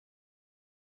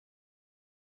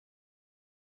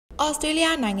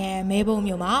Australia နိုင်ငံမဲဘုံ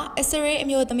မြို့မှာအစ္စရေးအ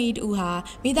မျိုးသမီးတူဟာ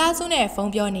မိသားစုနဲ့ဖု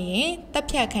န်းပြောနေရင်တပ်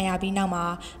ဖြတ်ခံရပြီးနောက်မှာ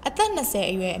အသက်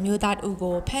20အရွယ်အမျိုးသားတူ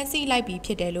ကိုဖမ်းဆီးလိုက်ပြီးဖြ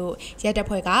စ်တယ်လို့ရဲတပ်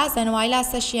ဖွဲ့ကဇန်နဝါရီလ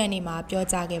18ရက်နေ့မှာပြော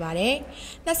ကြားခဲ့ပါတယ်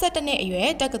။22နှစ်အရွယ်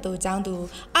တက္ကသိုလ်ကျောင်းသူ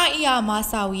အာအီယာမာ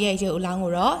ဆာဝီရဲ့ရုပ်အလောင်း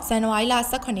ကိုတော့ဇန်နဝါရီလ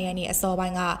18ရက်နေ့အစောပို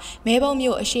င်းကမဲဘုံ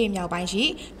မြို့အရှေ့မြောက်ပိုင်းရှိ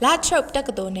လာထရုပ်တက္က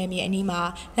သိုလ်နယ်မြေအနီးမှာ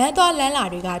လမ်းသွားလမ်းလာ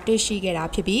တွေကတွေ့ရှိခဲ့တာ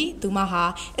ဖြစ်ပြီးသူမဟာ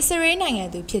အစ္စရေးနိုင်ငံ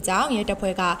သူဖြစ်ကြောင်းရဲတပ်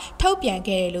ဖွဲ့ကထုတ်ပြန်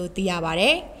ခဲ့တယ်လို့သိရပါတ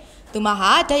ယ်။သူမ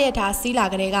ဟာတက်ရထားစီးလာ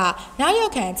ကလေးကနောက်ရော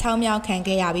က်ခံ6မြောက်ခံ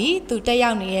ခဲ့ရပြီးသူတက်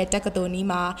ရောက်နေတဲ့တက္ကသိုလ်နီး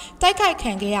မှာတိုက်ခိုက်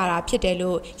ခံခဲ့ရတာဖြစ်တယ်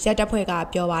လို့ရဲတပ်ဖွဲ့က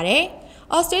ပြောပါတယ်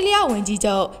။ဩစတြေးလျဝန်ကြီး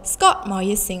ချုပ်စကော့မော်ရ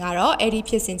စ်စင်ကတော့အဲ့ဒီ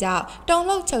ဖြစ်စဉ်ကြောင့်တုန်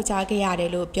လှုပ်ချုပ်ချခဲ့ရတ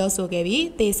ယ်လို့ပြောဆိုခဲ့ပြီး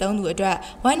သေဆုံးသူအတွက်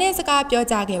ဝမ်းနည်းစကားပြော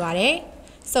ကြားခဲ့ပါတယ်။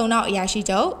စုံနောက်အရာရှိ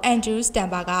ချုပ်အန်ဒရူးစတန်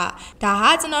ဘာကဒါဟာ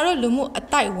ကျွန်တော်တို့လူမှုအ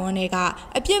တိုက်ဝန်းတွေက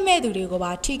အပြစ်မဲ့သူတွေကို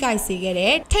ပါထိခိုက်စေခဲ့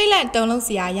တဲ့ထိတ်လန့်တုန်လှုပ်စ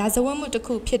ရာရာဇဝတ်မှုတစ်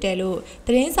ခုဖြစ်တယ်လို့သ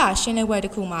တင်းစာရှင်းလင်းပွဲတ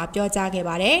စ်ခုမှာပြောကြားခဲ့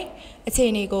ပါတယ်။အခြေ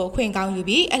အနေကိုအခွင့်ကောင်းယူ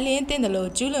ပြီးအလင်းသင့်တယ်လို့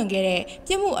ကျူးလွန်ခဲ့တဲ့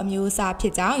ပြစ်မှုအမျိုးအစားဖြ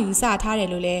စ်ကြောင်းယူဆထားတယ်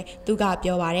လို့လည်းသူက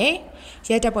ပြောပါတယ်။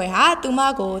ရဲတပ်ဖွဲ့ဟာသူမ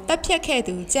ကိုတပ်ဖြတ်ခဲ့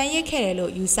သူကြမ်းရစ်ခဲ့တယ်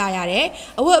လို့ယူဆရတဲ့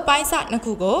အဝတ်အပိုင်းစနှစ်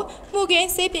ခုကိုမှုခင်း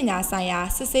စေပညာဆိုင်ရာ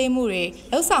စစ်ဆေးမှုတွေ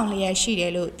လှုပ်ဆောင်လျက်ရှိတ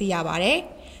ယ်လို့သိရပါတယ်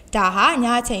။ဒါဟာည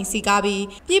အချိန်စီကားပြီး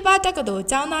ပြည်ပတက္ကသိုလ်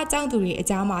ကျောင်းသားကျောင်းသူတွေအ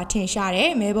ကြားမှာထင်ရှားတဲ့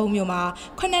မဲဘုံမြို့မှာ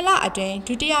9လအတွင်း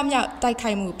ဒုတိယမြောက်တိုက်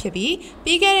ခိုက်မှုဖြစ်ပြီး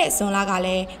ပြီးခဲ့တဲ့ဇွန်လကလ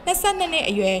ည်း22နှစ်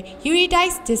အရွယ်ယူရီဒို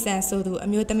က်စ်ဒစ်ဆန်ဆိုသူအ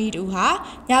မျိုးသမီးတူဟာ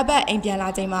ညဘက်အိမ်ပြန်လာ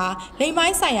ချိန်မှာလိမ်ပို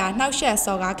င်းဆိုင်ရာနှောက်ယှက်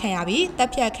စော်ကားခံရပြီးတပ်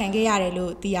ဖြတ်ခံခဲ့ရတယ်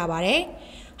လို့သိရပါတယ်။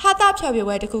ဟာတာဖြော်ပြ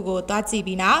ပွဲတစ်ခုကိုသွားကြည့်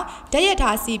ပြီးနောက်ဓာတ်ရ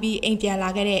ထားစီးပြီးအိမ်ပြန်လာ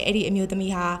ခဲ့တဲ့အဲ့ဒီအမျိုးသ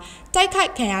မီးဟာတိုက်ခို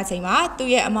က်ခံရချိန်မှာသူ့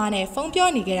ရဲ့အမနဲ့ဖုန်းပြော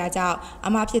နေခဲ့တာကြောင့်အ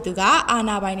မဖြစ်သူကအာ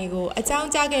ဏာပိုင်တွေကိုအကြောင်း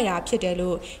ကြားခဲ့တာဖြစ်တယ်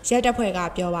လို့ရဲတပ်ဖွဲ့က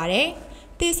ပြောပါတယ်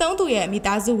။တည်ဆုံးသူရဲ့မိ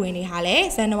သားစုဝင်တွေဟာလည်း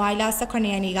ဇန်နဝါရီလ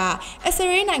18ရက်နေ့ကအစ္စ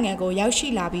ရေးနိုင်ငံကိုရောက်ရှိ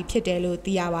လာပြီးဖြစ်တယ်လို့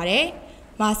သိရပါတယ်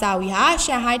။မာဆာဝီဟာ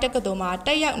ရှန်ဟိုင်းတက္ကသိုလ်မှာတ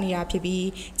က်ရောက်နေတာဖြစ်ပြီး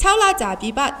6လကြာပြ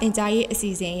ည်ပသင်ကြားရေးအစီ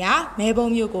အစဉ်အရမဲဘုံ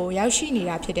မြို့ကိုရောက်ရှိနေ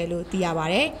တာဖြစ်တယ်လို့သိရပါ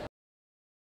တယ်။